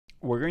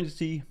we're going to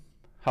see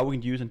how we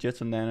can use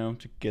Jetson Nano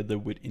together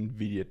with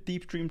NVIDIA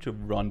DeepStream to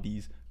run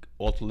these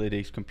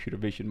Ultralytics computer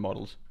vision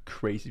models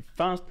crazy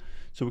fast.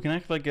 So we can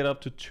actually get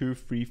up to 2,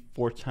 3,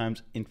 4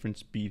 times inference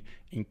speed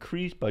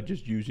increase by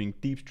just using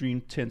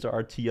DeepStream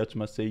TensorRT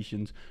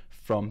optimizations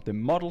from the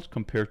models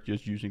compared to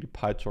just using the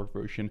PyTorch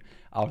version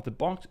out of the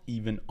box,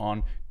 even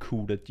on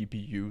CUDA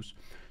GPUs.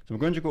 So I'm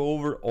going to go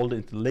over all the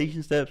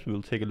installation steps.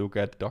 We'll take a look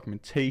at the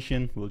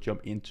documentation. We'll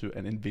jump into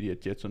an NVIDIA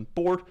Jetson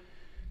board,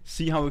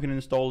 see how we can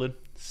install it,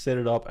 set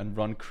it up, and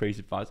run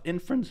crazy fast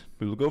inference.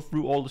 We will go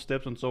through all the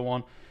steps and so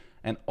on,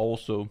 and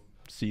also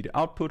see the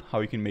output, how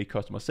you can make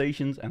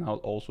customizations, and I'll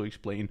also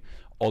explain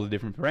all the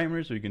different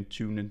parameters so you can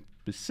tune in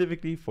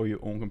specifically for your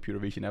own computer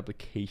vision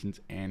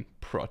applications and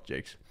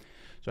projects.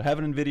 So I have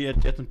an NVIDIA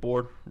Jetson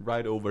board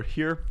right over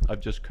here. I've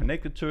just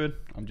connected to it.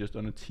 I'm just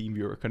on a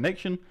TeamViewer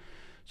connection.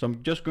 So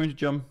I'm just going to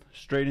jump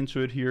straight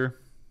into it here.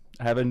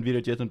 I have an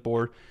NVIDIA Jetson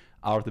board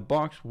out of the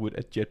box with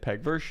a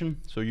Jetpack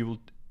version. So you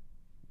will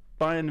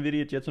buy an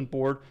NVIDIA Jetson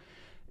board.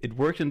 It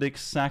works in the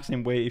exact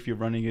same way if you're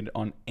running it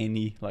on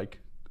any like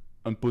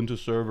Ubuntu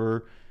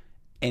server,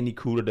 any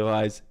CUDA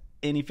device,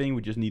 anything.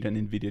 We just need an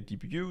NVIDIA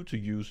GPU to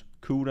use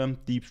CUDA,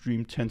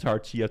 DeepStream,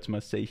 TensorRT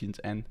optimizations,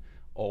 and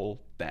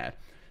all that.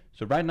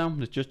 So right now,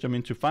 let's just jump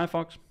into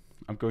Firefox.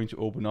 I'm going to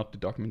open up the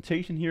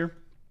documentation here.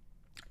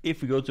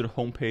 If we go to the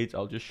home page,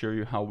 I'll just show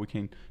you how we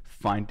can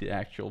find the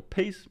actual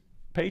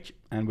page,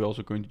 and we're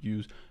also going to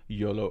use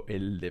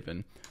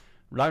YOLO11.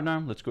 Right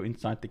now, let's go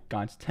inside the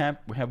guides tab.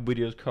 We have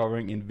videos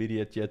covering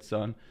NVIDIA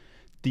Jetson,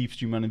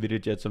 DeepStream on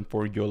NVIDIA Jetson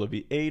for YOLO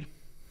v8,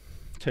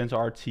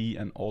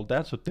 TensorRT, and all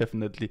that. So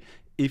definitely,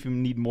 if you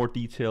need more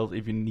details,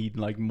 if you need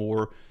like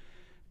more,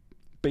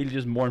 basically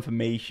just more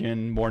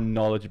information, more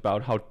knowledge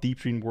about how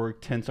DeepStream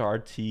works,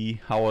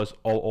 TensorRT, how is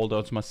all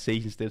the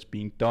optimizations that's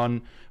being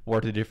done, what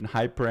are the different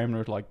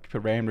hyperparameters, like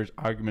parameters,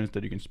 arguments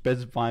that you can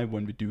specify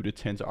when we do the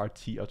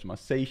TensorRT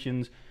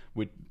optimizations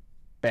with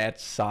batch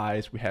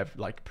size, we have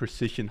like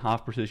precision,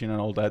 half precision,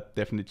 and all that.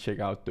 Definitely check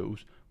out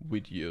those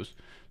videos.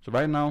 So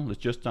right now, let's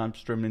just jump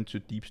straight into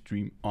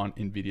DeepStream on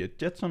NVIDIA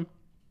Jetson.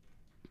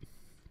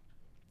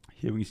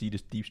 Here we can see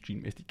this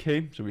DeepStream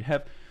SDK. So we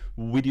have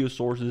video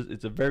sources.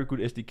 It's a very good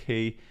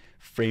SDK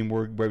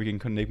framework where we can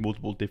connect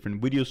multiple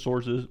different video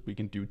sources. We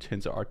can do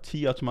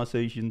TensorRT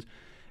optimizations.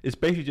 It's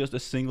basically just a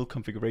single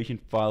configuration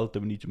file that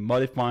we need to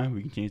modify.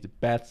 We can change the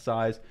batch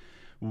size,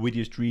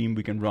 video stream,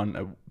 we can run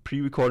a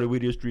pre-recorded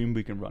video stream,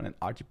 we can run an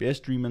RGBS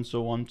stream, and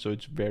so on. So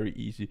it's very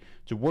easy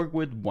to work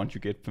with once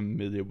you get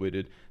familiar with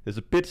it. There's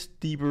a bit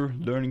steeper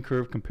learning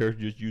curve compared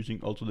to just using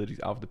Ultralytics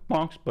out of the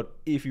box, but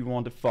if you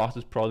want the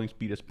fastest processing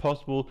speed as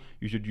possible,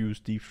 you should use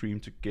DeepStream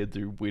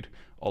together with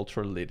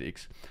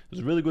Ultralytics.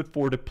 It's really good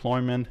for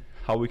deployment,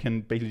 how we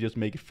can basically just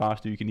make it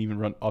faster. You can even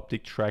run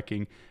optic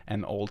tracking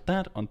and all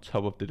that on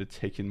top of the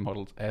detection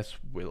models as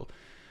well.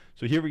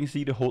 So here we can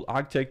see the whole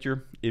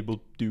architecture. It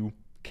will do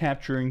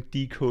capturing,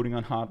 decoding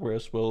on hardware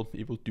as well.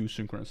 It will do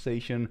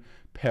synchronization,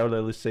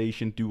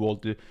 parallelization, do all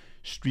the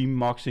stream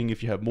muxing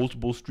if you have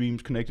multiple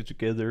streams connected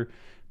together.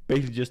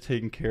 Basically just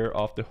taking care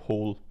of the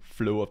whole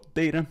flow of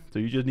data. So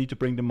you just need to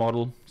bring the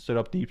model, set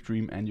up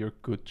DeepStream, and you're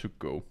good to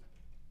go.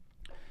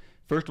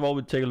 First of all,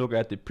 we'll take a look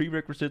at the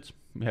prerequisites.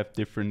 We have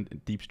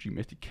different DeepStream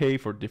SDK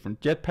for different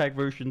Jetpack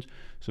versions.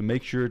 So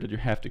make sure that you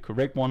have the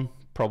correct one.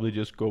 Probably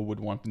just go with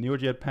one of the newer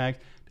Jetpacks,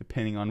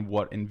 depending on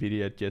what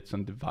NVIDIA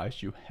Jetson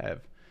device you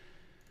have.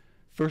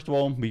 First of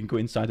all, we can go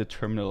inside the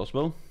terminal as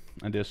well,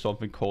 and there's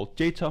something called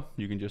JTOP.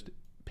 You can just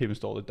pip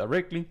install it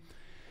directly.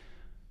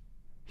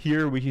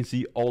 Here we can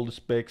see all the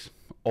specs,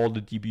 all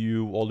the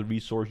GPU, all the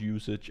resource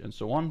usage, and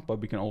so on,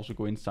 but we can also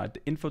go inside the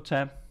info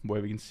tab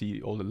where we can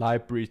see all the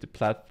libraries, the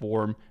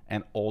platform,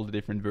 and all the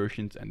different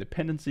versions and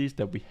dependencies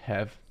that we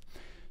have.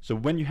 So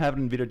when you have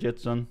an NVIDIA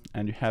Jetson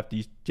and you have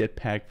these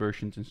Jetpack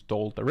versions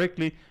installed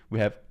directly, we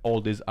have all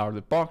this out of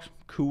the box: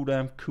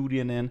 CUDA,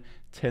 cuDNN,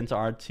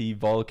 TensorRT,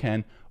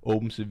 Vulkan,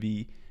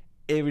 OpenCV.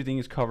 Everything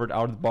is covered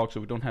out of the box, so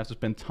we don't have to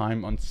spend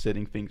time on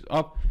setting things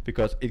up,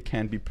 because it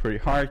can be pretty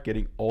hard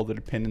getting all the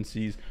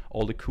dependencies,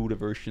 all the CUDA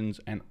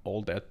versions, and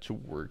all that to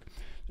work.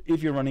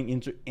 If you're running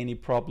into any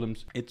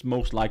problems, it's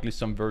most likely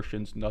some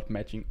versions not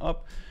matching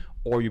up,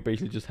 or you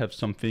basically just have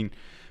something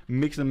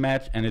mix and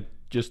match and it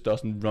just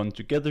doesn't run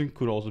together. It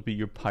could also be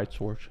your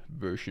PyTorch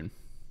version.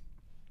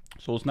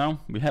 So now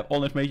we have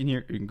all the information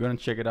here. You can go and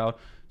check it out.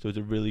 So it's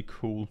a really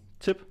cool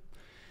tip.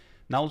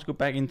 Now let's go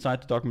back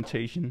inside the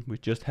documentation. We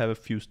just have a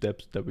few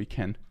steps that we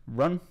can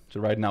run.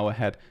 So right now I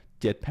had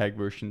Jetpack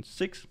version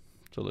 6.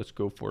 So let's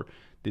go for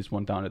this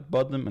one down at the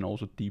bottom, and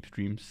also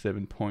DeepStream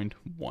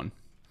 7.1.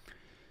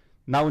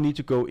 Now we need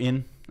to go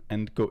in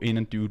and do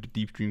the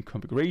DeepStream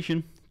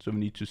configuration. So we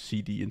need to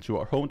cd into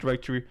our home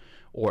directory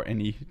or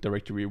any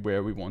directory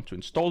where we want to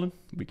install it.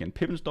 We can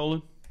pip install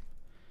it.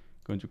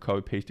 Going to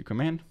copy paste the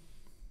command.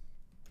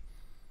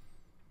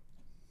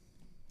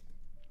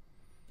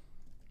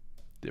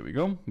 There we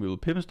go. We will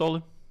pip install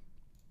it,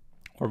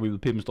 or we will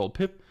pip install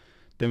pip.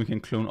 Then we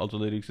can clone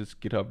Ultralytics'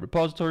 GitHub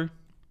repository,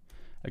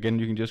 Again,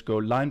 you can just go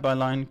line by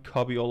line,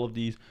 copy all of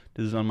these.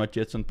 This is on my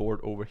Jetson board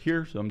over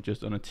here, so I'm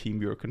just on a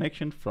TeamViewer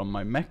connection from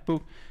my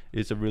MacBook.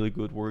 It's a really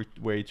good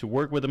way to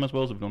work with them as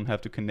well, so we don't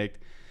have to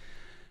connect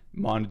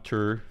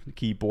monitor,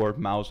 keyboard,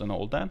 mouse, and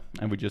all that.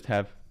 And we just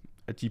have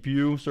a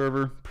GPU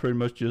server, pretty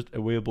much just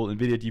available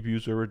NVIDIA GPU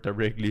server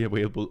directly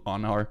available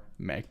on our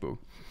MacBook.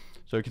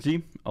 So you can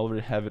see I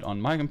already have it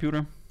on my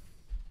computer.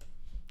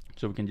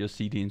 So we can just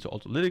cd into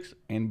Ultralytics,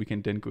 and we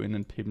can then go in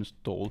and pip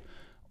install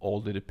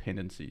all the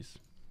dependencies.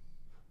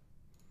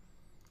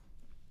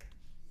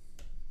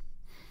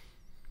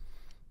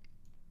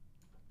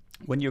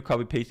 When you're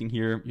copy pasting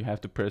here, you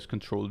have to press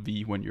Control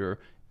V when you're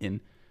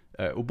in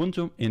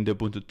Ubuntu. In the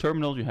Ubuntu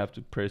terminal, you have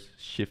to press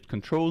Shift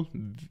Control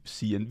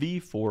C and V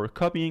for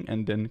copying,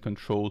 and then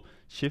Control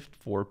Shift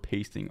for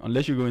pasting.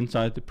 Unless you go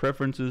inside the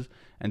preferences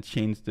and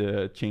change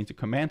the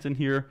commands in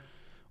here,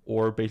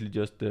 or basically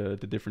just the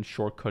different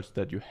shortcuts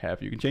that you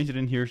have. You can change it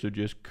in here, so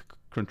just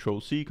Control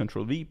C,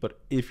 Control V, but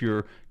if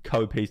your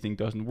copy pasting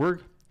doesn't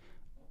work,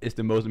 it's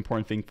the most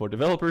important thing for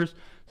developers,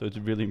 so it's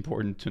really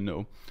important to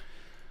know.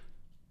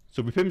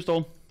 So we pip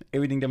install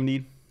everything that we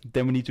need.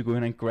 Then we need to go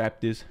in and grab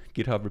this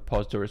GitHub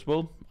repository as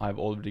well. I've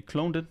already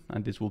cloned it,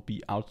 and this will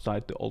be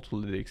outside the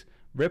Ultralytics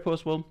repo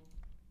as well.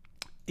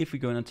 If we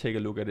go in and take a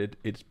look at it,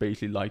 it's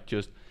basically like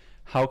just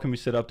how can we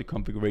set up the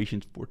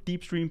configurations for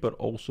DeepStream, but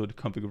also the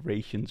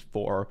configurations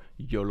for our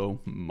YOLO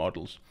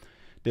models.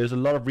 There's a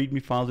lot of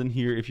README files in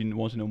here if you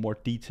want to know more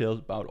details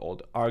about all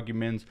the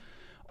arguments,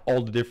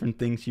 all the different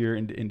things here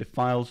in the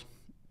files.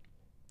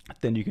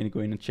 Then you can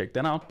go in and check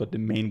that out, but the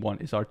main one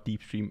is our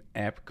DeepStream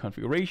app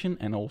configuration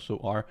and also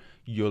our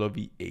YOLO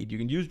v8. You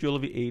can use YOLO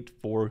v8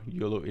 for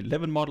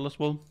YOLO11 model as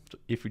well. So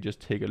if we just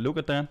take a look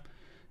at that,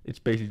 it's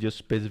basically just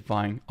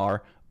specifying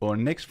our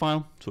ONNX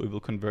file. So it will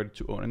convert it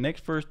to ONNX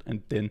first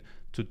and then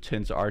to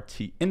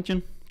TensorRT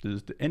engine. This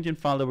is the engine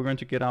file that we're going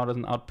to get out as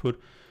an output.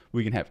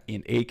 We can have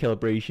in-A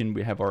calibration.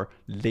 We have our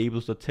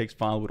labels.txt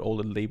file with all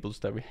the labels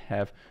that we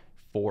have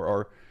for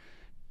our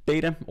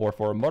data or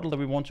for a model that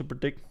we want to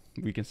predict.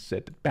 We can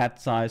set the batch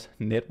size,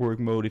 network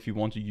mode. If you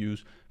want to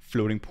use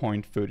floating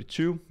point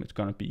 32, it's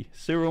going to be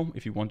 0.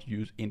 If you want to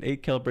use in-A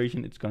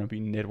calibration, it's going to be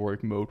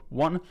network mode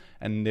 1,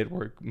 and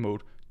network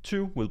mode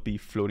 2 will be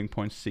floating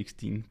point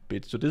 16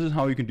 bits. So this is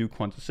how you can do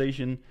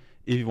quantization.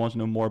 If you want to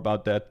know more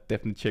about that,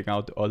 definitely check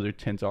out the other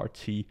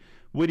TensorRT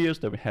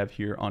videos that we have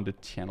here on the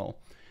channel.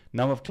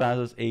 Number of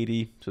classes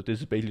 80. So this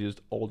is basically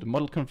just all the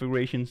model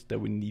configurations that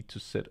we need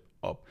to set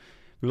up.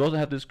 We also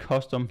have this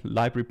custom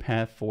library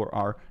path for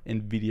our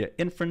NVIDIA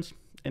inference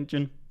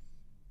engine.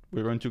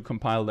 We're going to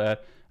compile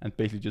that and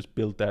basically just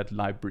build that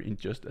library in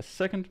just a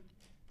second.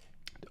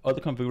 The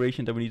other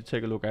configuration that we need to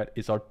take a look at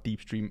is our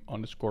DeepStream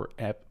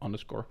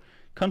 _app_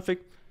 config.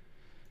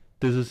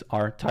 This is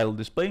our title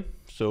display.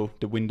 So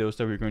the windows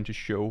that we're going to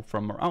show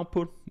from our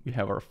output. We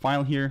have our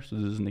file here. So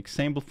this is an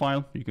example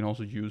file. You can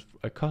also use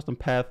a custom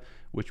path,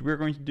 which we're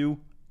going to do.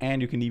 And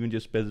you can even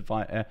just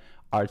specify a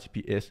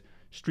RTPS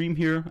stream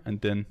here, and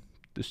then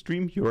the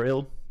stream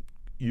URL,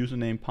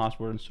 username,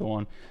 password, and so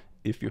on,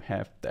 if you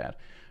have that.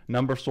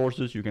 Number of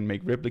sources, you can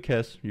make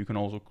replicas. You can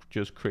also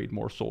just create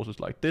more sources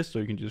like this. So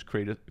you can just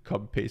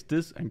copy paste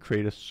this and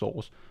create a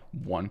source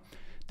 1.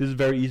 This is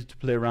very easy to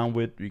play around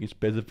with. You can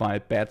specify a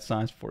batch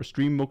size for a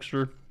stream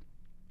muxer.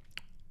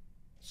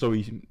 So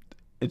easy.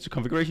 It's a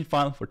configuration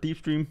file for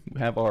DeepStream. We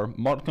have our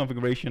model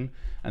configuration,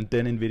 and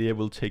then NVIDIA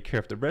will take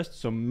care of the rest.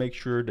 So make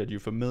sure that you're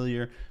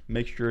familiar,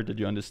 make sure that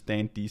you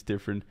understand these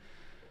different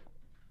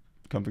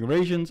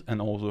configurations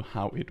and also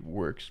how it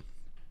works.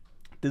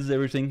 This is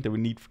everything that we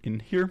need in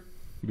here.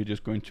 We're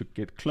just going to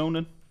get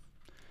cloned.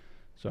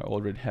 So I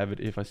already have it.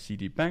 If I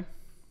cd back,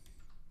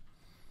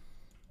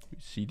 we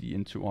cd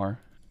into our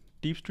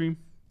DeepStream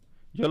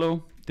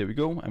YOLO. There we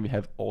go, and we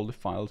have all the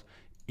files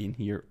in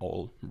here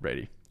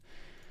already.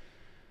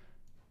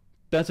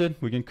 That's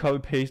it. We can copy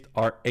paste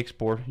our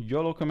export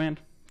YOLO command.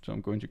 So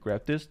I'm going to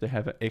grab this. They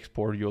have an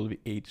export YOLO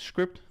v8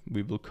 script.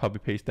 We will copy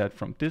paste that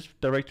from this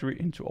directory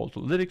into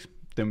Ultralytics.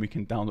 Then we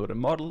can download a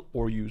model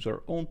or use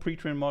our own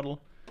pre-trained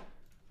model,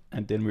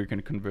 and then we're going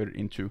to convert it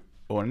into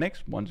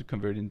ONNX. Once it's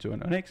converted into an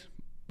ONNX,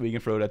 we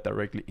can throw that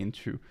directly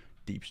into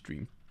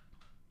DeepStream.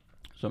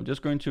 So I'm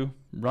just going to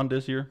run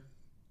this here.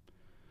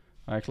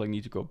 I actually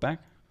need to go back.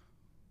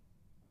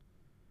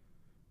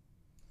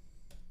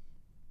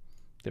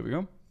 There we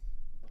go.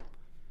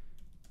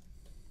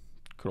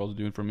 Could also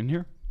do it from in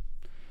here.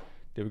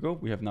 There we go.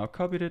 We have now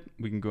copied it.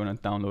 We can go in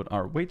and download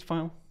our weights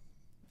file.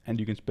 And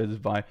you can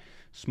specify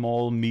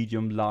small,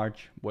 medium,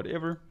 large,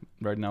 whatever.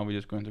 Right now we're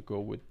just going to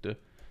go with the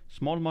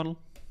small model.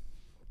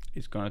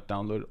 It's going to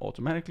download it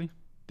automatically.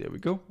 There we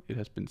go. It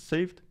has been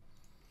saved.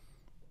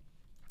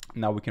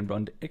 Now we can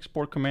run the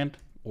export command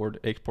or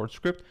the export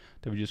script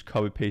that we just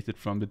copy pasted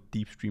from the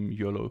DeepStream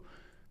YOLO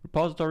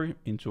repository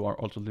into our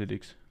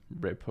Ultralytics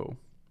repo.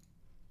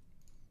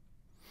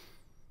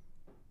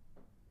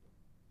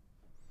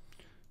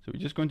 So we're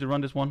just going to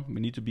run this one.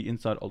 We need to be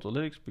inside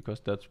Ultralytics because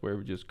that's where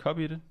we just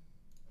copied it.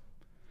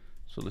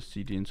 So let's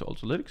cd into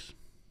Ultralytics.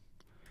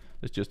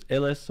 Let's just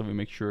ls so we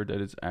make sure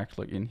that it's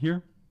actually in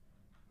here.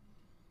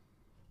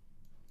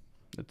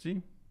 Let's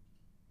see.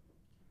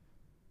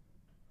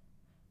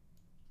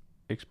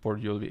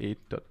 Export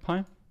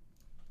YOLO11.py.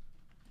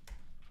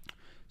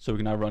 So we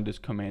can now run this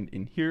command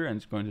in here, and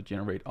it's going to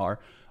generate our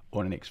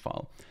ONNX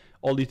file.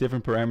 All these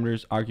different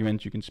parameters,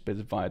 arguments, you can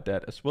specify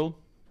that as well.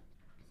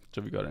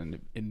 So we got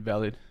an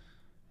invalid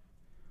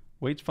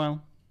weights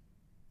file.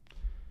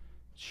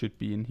 Should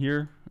be in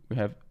here. We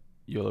have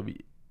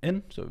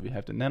YOLO11, so we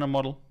have the nano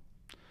model.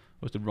 It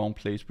was the wrong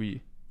place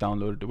we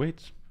downloaded the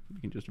weights.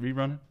 We can just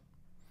rerun it.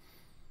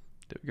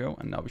 There we go,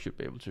 and now we should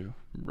be able to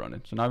run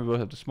it. So now we both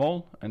have the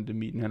small and the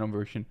mid nano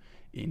version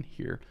in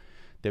here.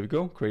 There we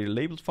go, create a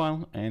labels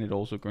file, and it's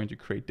also going to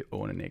create the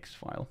ONNX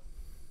file.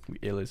 We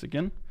ls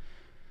again,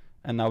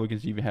 and now we can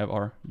see we have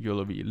our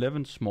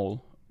YOLO11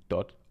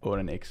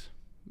 small.ONNX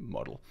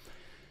model.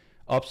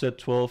 Offset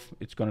 12,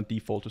 it's going to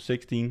default to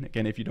 16.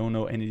 Again, if you don't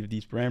know any of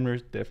these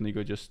parameters, definitely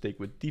go just stick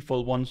with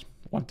default ones.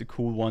 One of the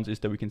cool ones is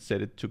that we can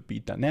set it to be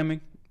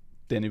dynamic.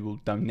 Then it will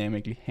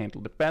dynamically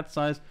handle the batch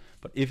size.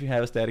 But if you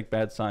have a static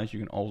batch size, you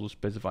can also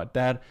specify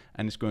that,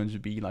 and it's going to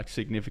be like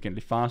significantly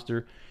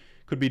faster.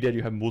 Could be that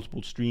you have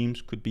multiple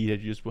streams, could be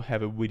that you just will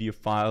have a video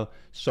file,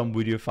 some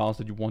video files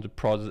that you want to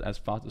process as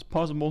fast as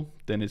possible.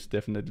 Then it's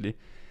definitely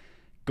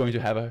going to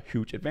have a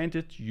huge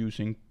advantage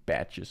using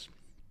batches.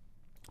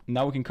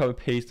 Now we can copy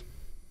paste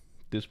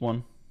this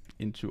one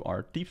into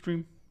our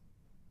DeepStream.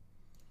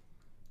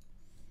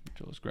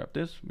 So let's grab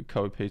this, we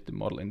copy paste the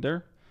model in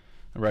there.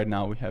 And right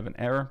now we have an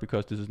error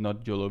because this is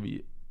not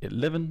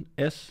YOLO11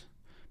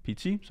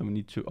 PT, so we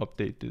need to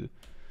update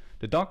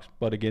the docs.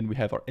 But again, we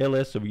have our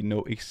ls, so we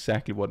know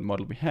exactly what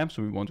model we have.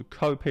 So we want to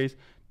copy paste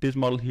this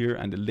model here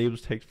and the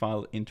labels text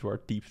file into our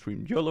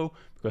DeepStream YOLO,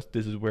 because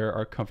this is where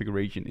our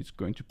configuration is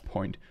going to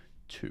point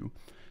to.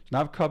 So now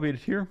I've copied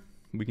it here.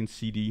 We can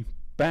cd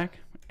back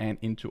and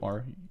into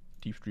our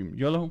DeepStream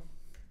YOLO.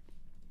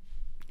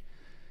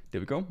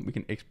 There we go. We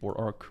can export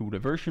our CUDA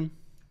version.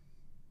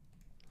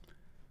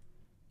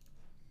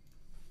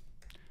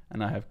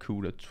 And I have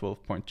CUDA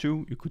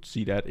 12.2. You could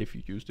see that if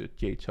you use the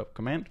jtop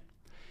command.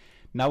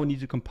 Now we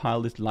need to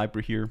compile this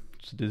library here.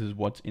 So this is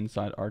what's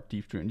inside our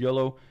DeepStream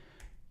YOLO.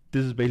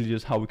 This is basically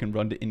just how we can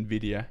run the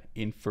NVIDIA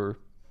infer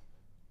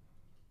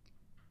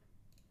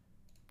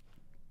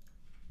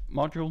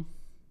module.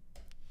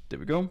 There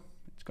we go.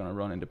 It's gonna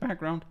run in the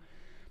background.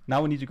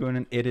 Now we need to go in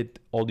and edit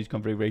all these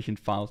configuration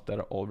files that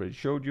I already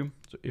showed you.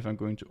 So if I'm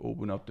going to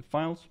open up the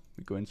files,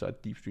 we go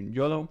inside DeepStream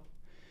YOLO.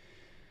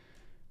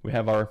 We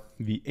have our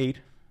V8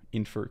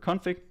 infer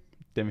config.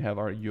 Then we have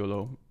our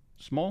YOLO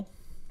small.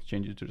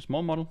 Change it to the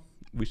small model.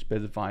 We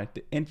specify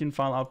the engine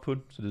file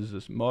output. So this is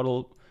this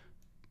model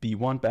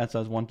B1 batch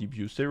size 1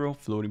 GPU 0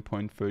 floating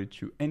point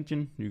 32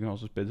 engine. You can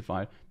also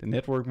specify the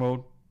network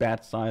mode,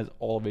 batch size,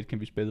 all of it can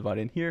be specified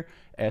in here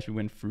as we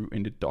went through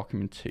in the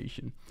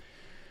documentation.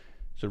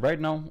 So right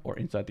now, or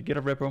inside the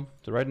GitHub repo,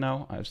 so right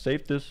now I have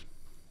saved this.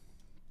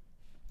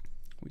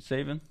 We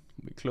save it,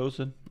 we close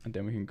it, and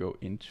then we can go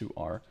into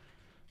our,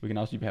 we can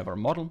now see we have our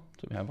model.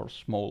 So we have our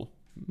small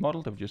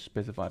model that we just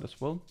specified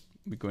as well.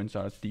 We go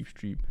inside our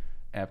DeepStream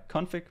app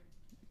config,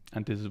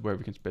 and this is where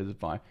we can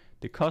specify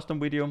the custom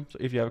video. So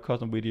if you have a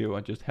custom video, I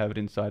just have it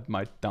inside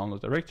my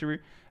downloads directory,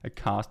 a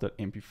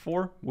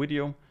cast.mp4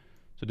 video.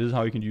 So this is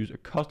how you can use a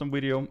custom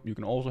video. You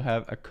can also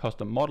have a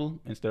custom model.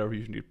 Instead of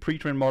using the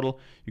pre-trained model,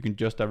 you can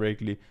just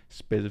directly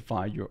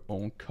specify your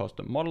own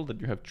custom model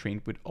that you have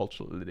trained with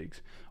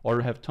Ultralytics.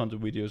 Or have tons of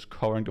videos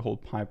covering the whole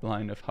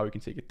pipeline of how you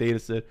can take a data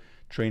set,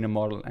 train a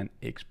model, and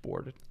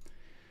export it.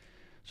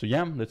 So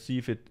yeah, let's see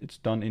if it's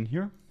done in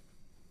here.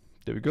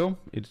 There we go.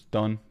 It's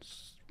done.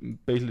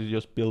 Basically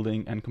just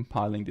building and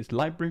compiling this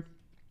library.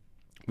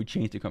 We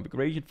changed the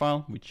configuration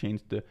file. We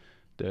changed the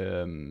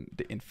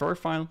infer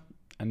file.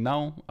 And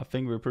now I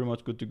think we're pretty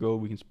much good to go.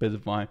 We can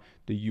specify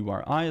the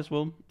URI as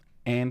well.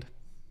 And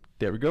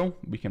there we go.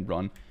 We can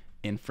run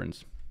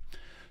inference.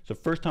 So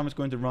first time it's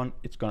going to run,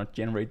 it's going to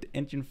generate the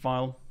engine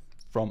file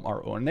from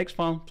our ONNX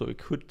file. So it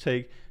could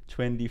take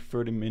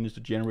 20-30 minutes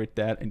to generate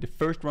that in the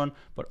first run.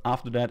 But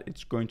after that,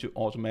 it's going to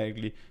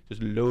automatically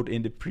just load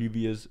in the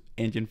previous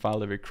engine file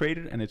that we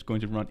created. And it's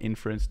going to run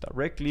inference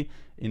directly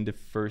in the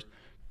first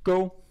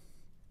go.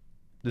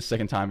 The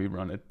second time we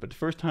run it. But the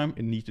first time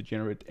it needs to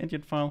generate the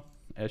engine file,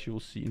 as you will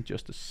see in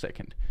just a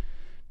second.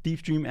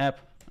 DeepStream app,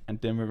 and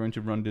then we're going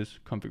to run this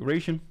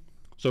configuration.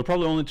 So it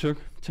probably only took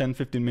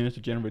 10-15 minutes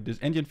to generate this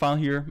engine file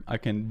here. I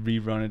can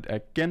rerun it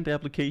again, the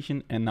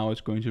application, and now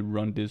it's going to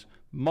run this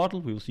model.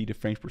 We will see the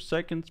frames per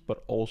second,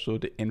 but also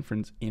the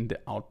inference in the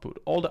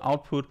output. All the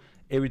output,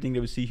 everything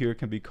that we see here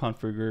can be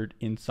configured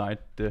inside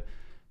the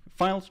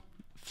files.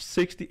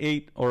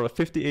 68 or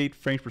 58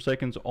 frames per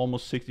second, so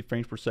almost 60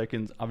 frames per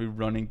second. I'll be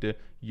running the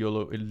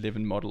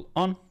YOLO11 model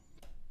on,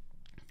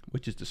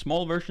 which is the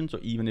small version. So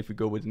even if we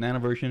go with the nano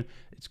version,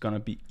 it's gonna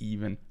be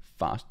even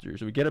faster.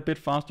 So we get a bit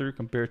faster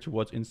compared to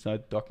what's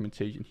inside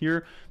documentation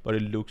here, but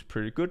it looks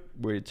pretty good.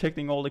 We're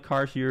detecting all the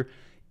cars here,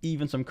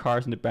 even some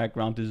cars in the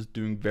background. This is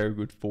doing very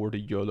good for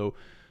the YOLO11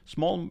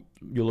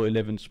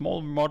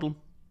 small model.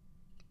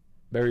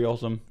 Very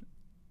awesome.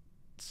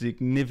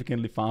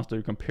 significantly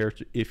faster compared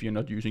to if you're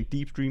not using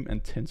DeepStream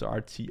and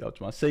TensorRT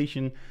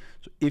optimization.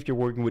 So if you're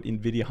working with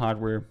NVIDIA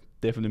hardware,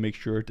 definitely make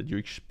sure that you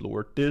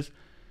explore this.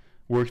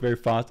 Works very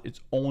fast. It's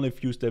only a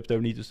few steps that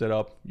we need to set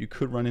up. You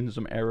could run into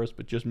some errors,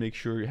 but just make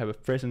sure you have a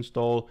fresh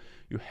install,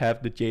 you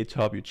have the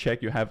JTOP, you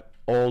check, you have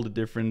all the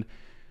different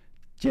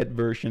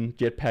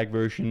Jetpack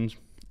versions,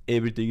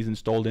 everything is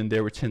installed in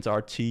there with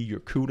TensorRT,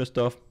 your CUDA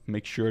stuff.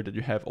 Make sure that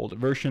you have all the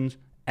versions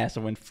as I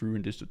went through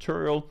in this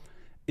tutorial.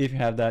 If you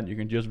have that, you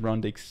can just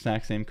run the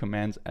exact same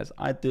commands as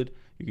I did.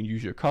 You can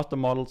use your custom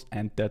models,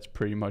 and that's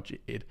pretty much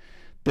it.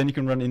 Then you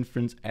can run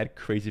inference at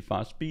crazy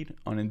fast speed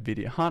on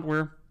NVIDIA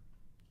hardware.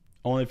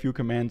 Only a few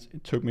commands.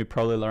 It took me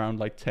probably around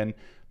like 10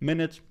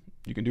 minutes.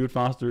 You can do it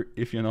faster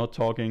if you're not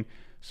talking.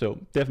 So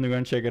definitely go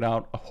and check it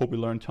out. I hope you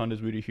learned a ton of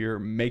this video here.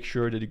 Make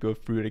sure that you go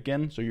through it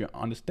again so you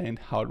understand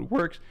how it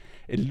works.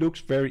 It looks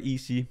very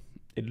easy.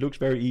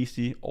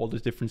 All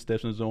these different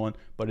steps and so on,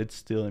 but it's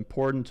still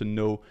important to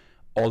know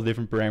all the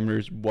different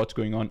parameters, what's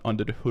going on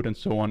under the hood and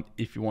so on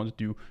if you want to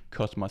do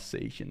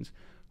customizations.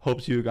 Hope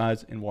to see you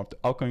guys in one of the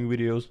upcoming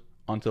videos.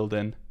 Until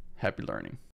then, happy learning.